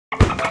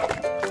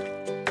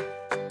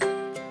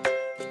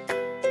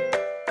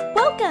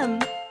welcome.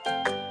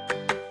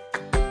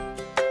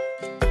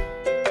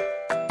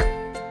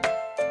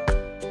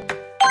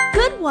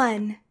 Good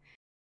one.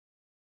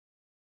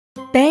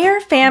 Bear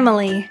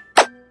family.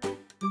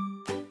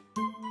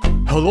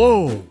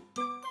 Hello.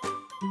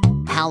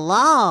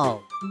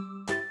 Hello.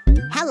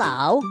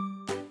 Hello.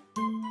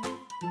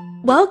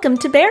 Welcome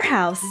to Bear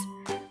House.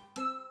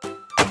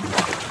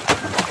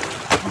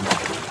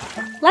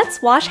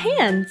 Let's wash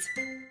hands.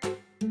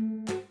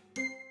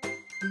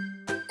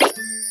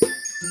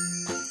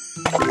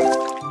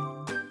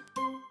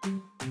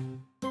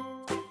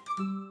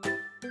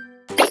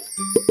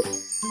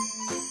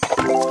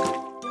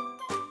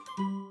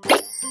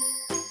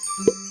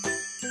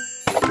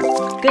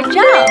 Good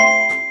job!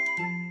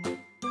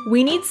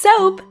 We need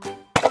soap.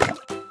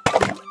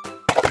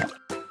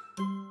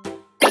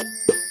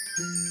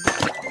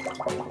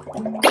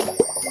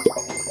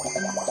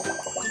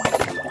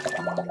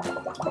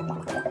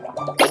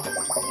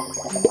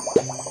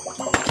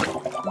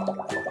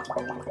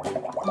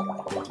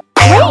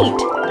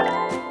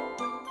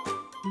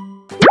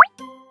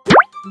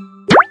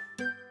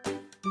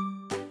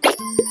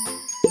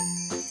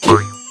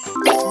 Great!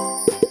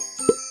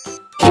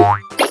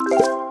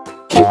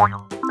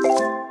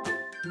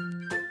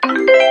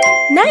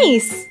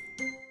 Nice!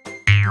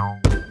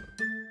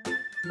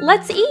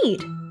 Let's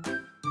eat.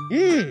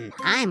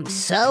 I'm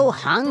so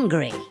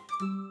hungry.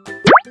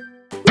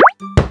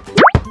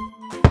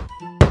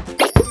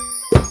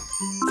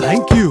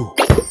 Thank you.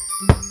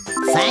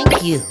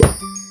 Thank you.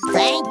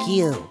 Thank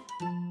you.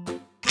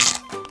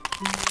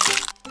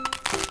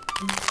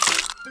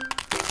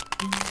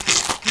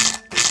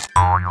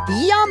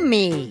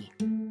 Yummy!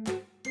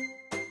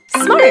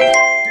 Smart!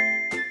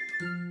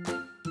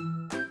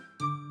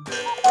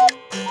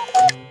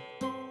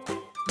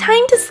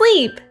 Time to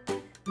sleep.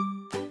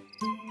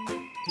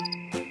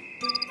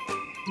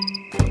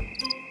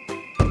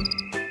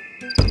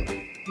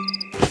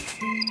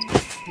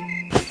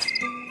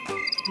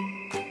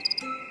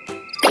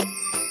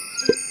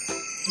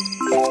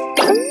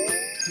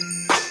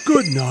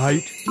 Good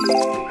night.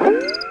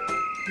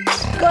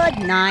 Good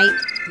night.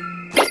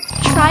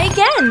 Try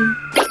again.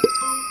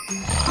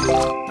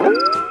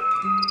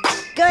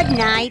 Good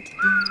night.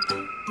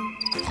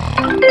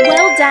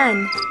 Well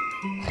done.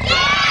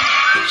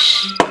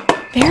 Shh!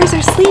 Bears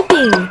are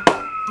sleeping.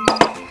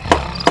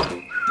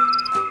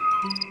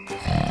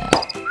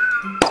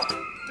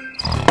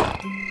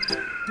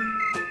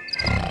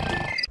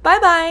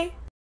 Bye-bye.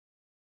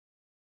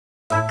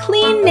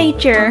 Clean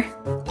nature.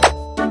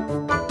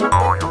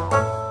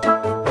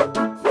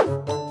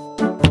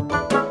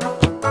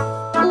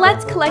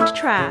 Let's collect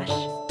trash.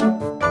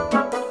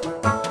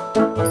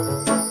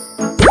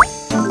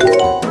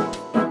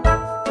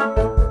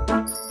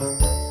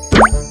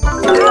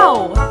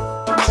 Ow!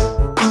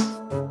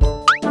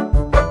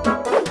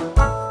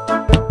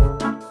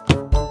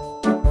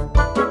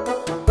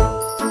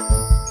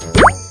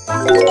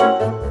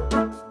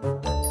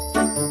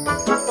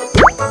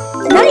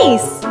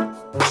 Nice!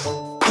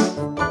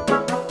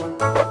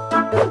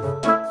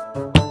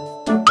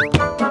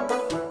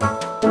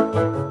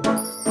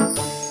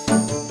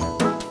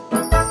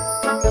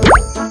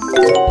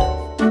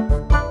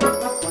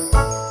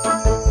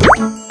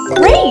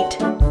 Great!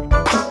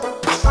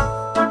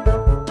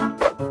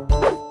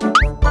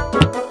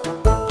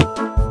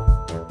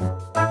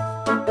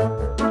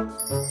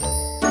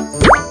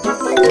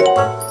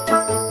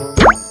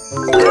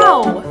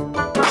 Wow!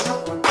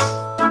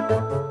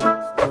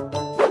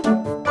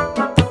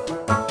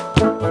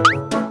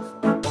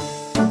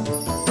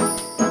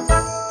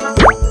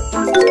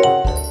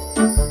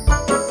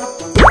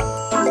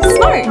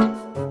 Smart!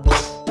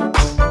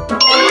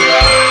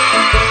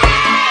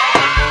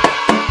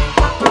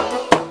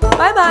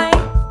 Bye-bye.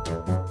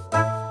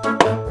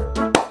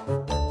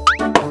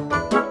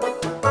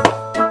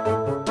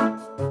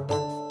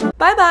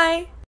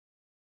 Bye-bye.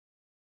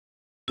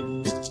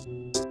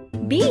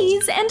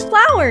 Bees and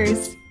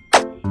flowers.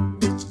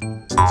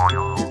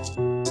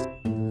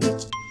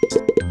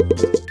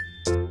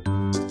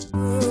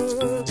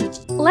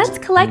 Let's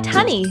collect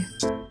honey.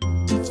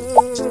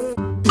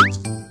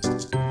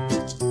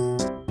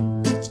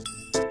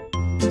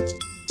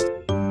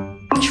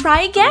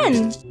 Try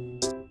again.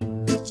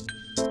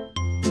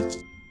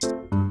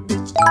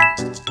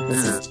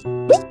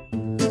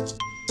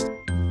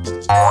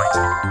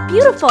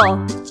 Beautiful.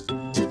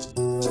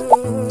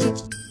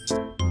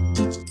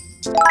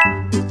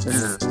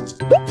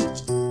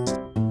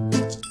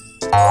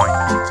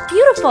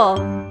 Beautiful.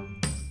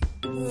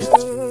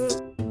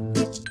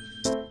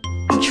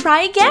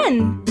 Try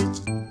again.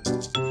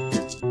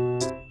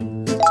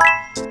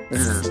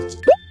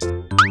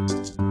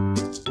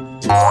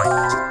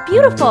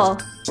 Beautiful.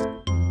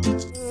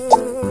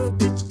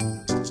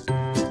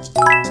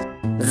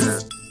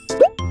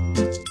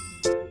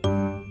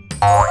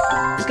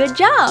 Good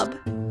job.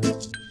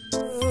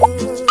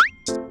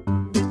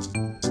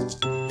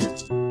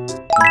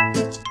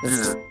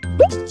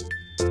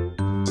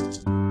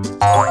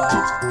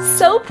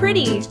 So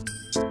pretty.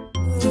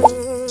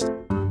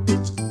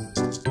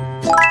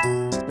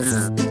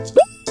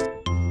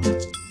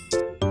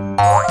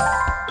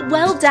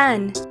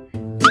 done.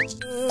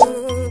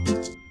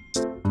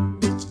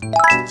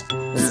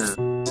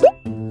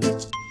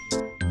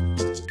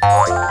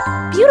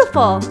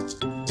 Beautiful.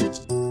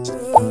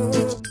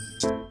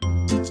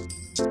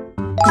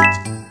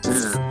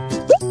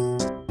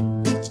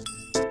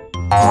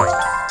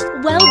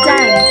 Well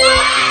done.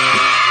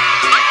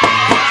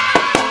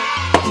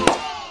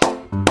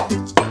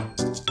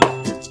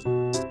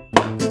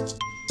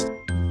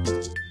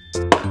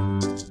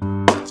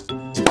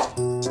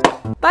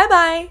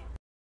 Bye-bye.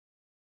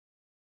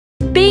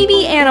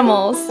 Baby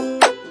animals.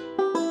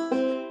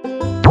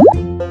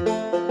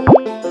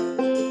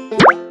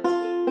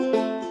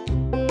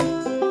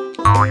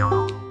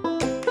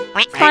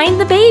 Find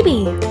the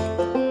baby.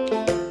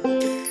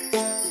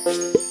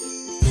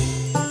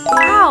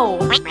 Ow!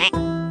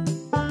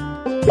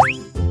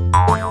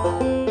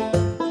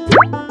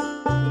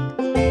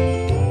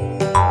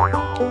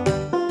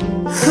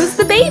 Who's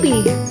the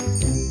baby?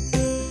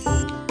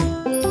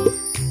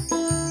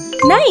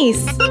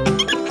 Nice!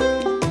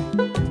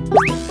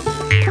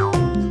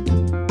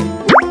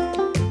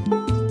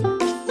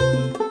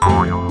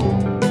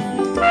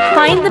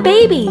 Find the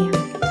baby.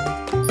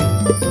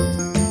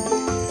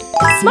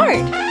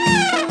 Smart!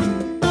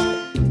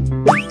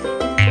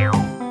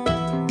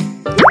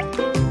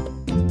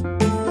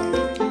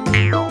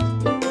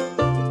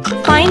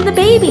 Find the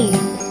baby.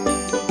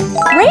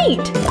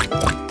 Great!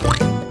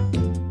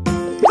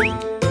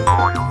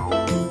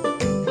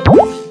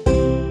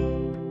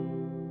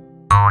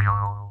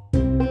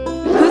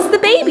 Who's the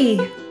baby?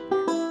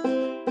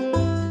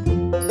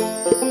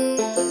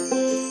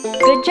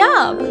 Good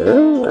job!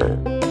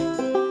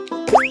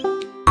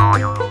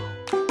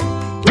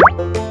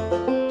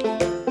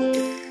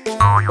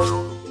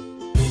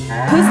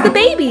 Who's the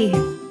baby?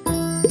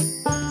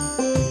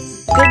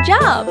 Good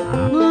job!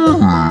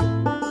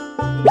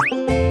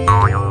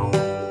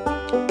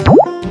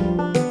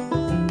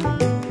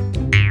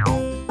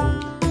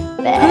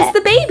 Who's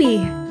the baby?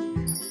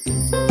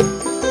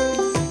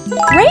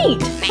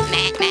 Great!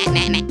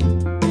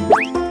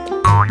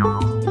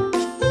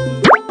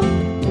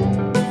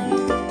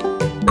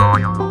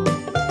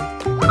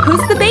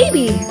 Who's the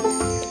baby?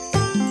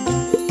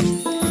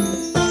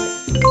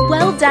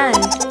 Well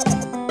done!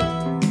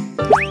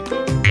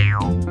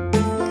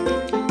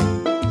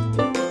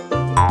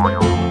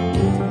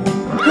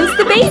 Who's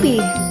the baby?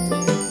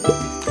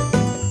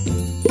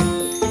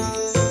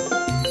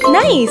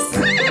 Nice!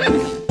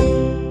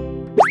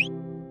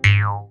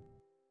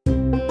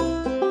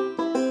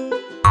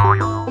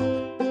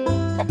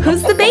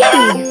 Who's the baby?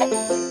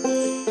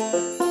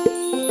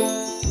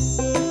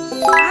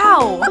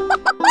 Wow!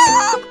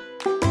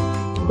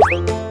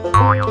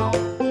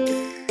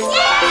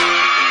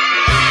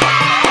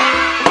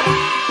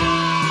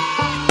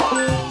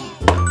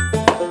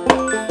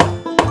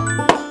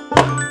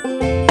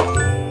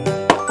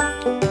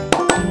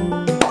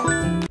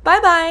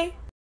 Bye-bye!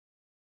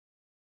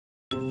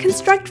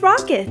 Construct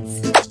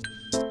rockets.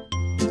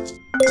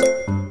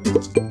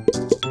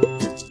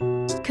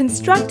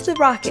 Construct the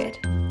rocket.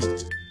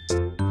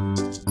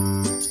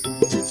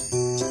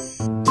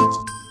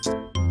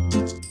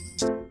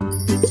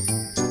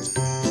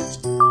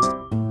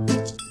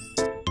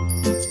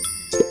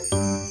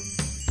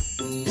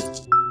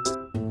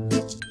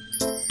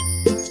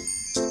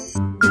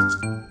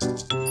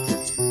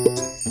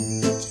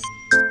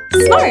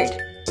 Smart!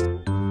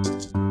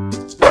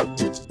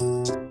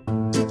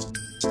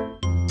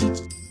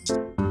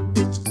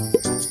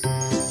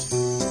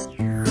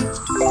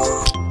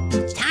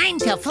 Time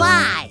to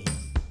fly.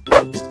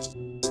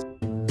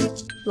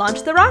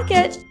 Launch the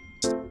rocket.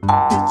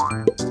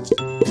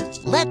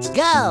 Let's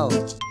go.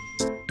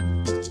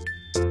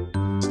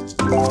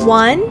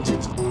 1,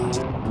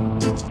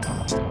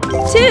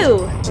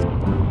 2,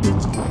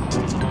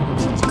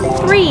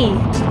 3.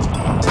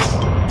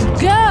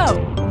 Go!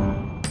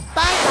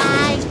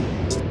 Bye-bye.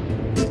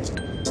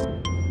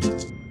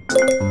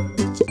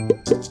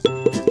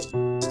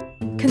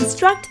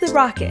 Construct the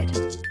rocket.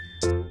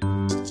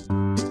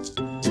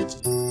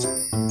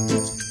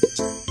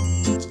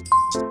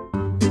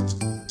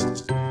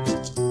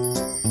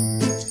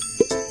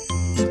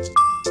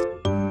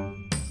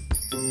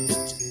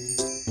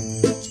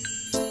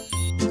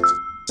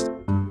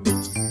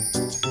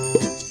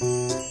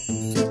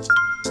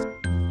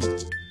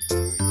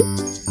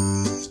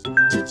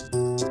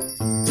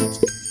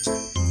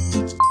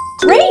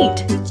 Great!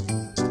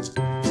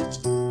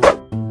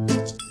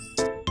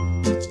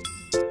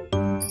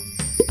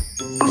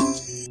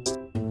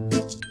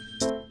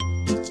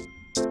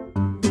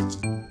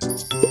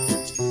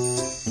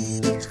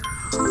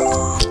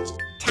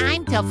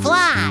 Time to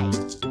fly.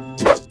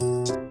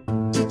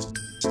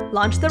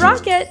 Launch the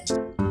rocket.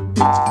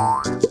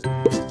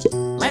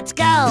 Let's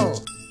go.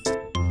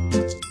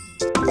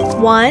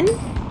 1,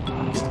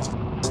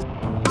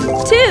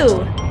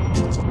 2,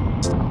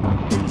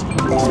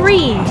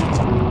 3.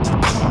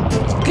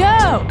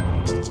 Go!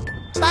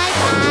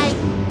 Bye-bye.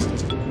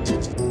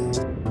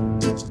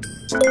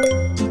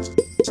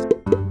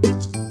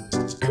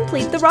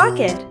 Complete the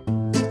rocket.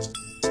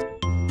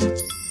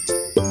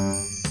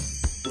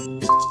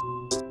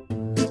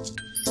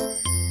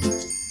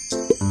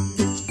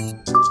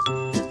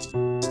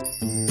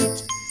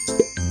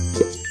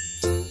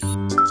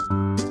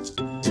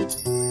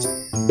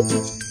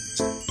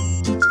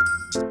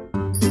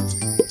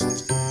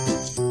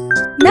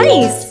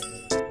 Nice!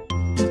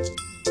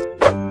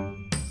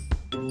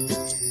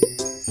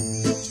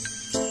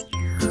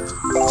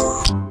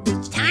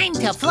 Time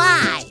to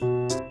fly.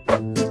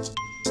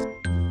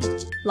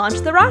 Launch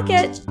the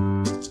rocket.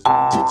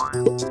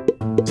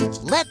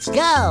 Let's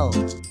go.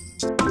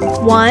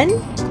 1,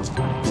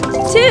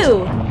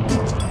 2,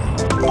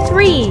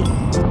 3.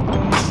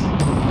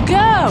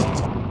 Go!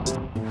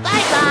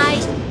 Bye-bye.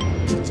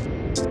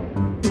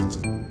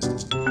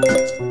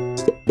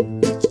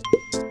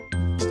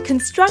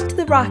 Construct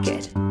the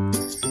rocket.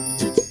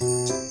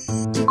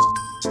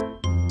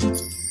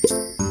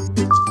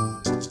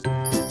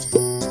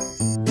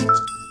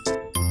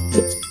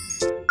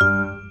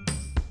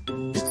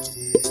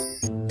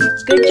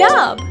 Good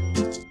job!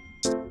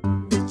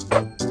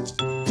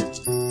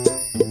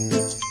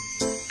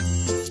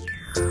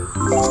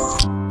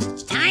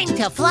 Time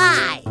to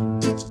fly.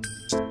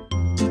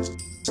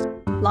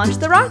 Launch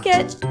the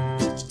rocket.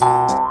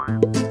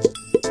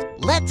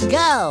 Let's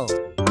go.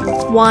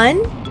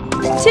 1,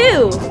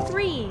 2,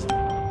 3.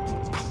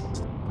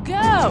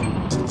 Go!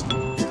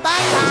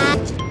 Bye-bye.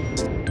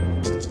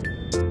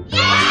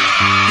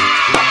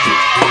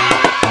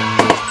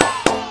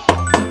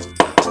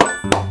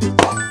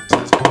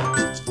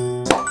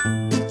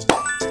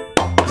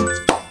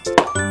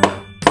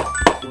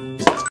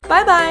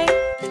 Bye-bye!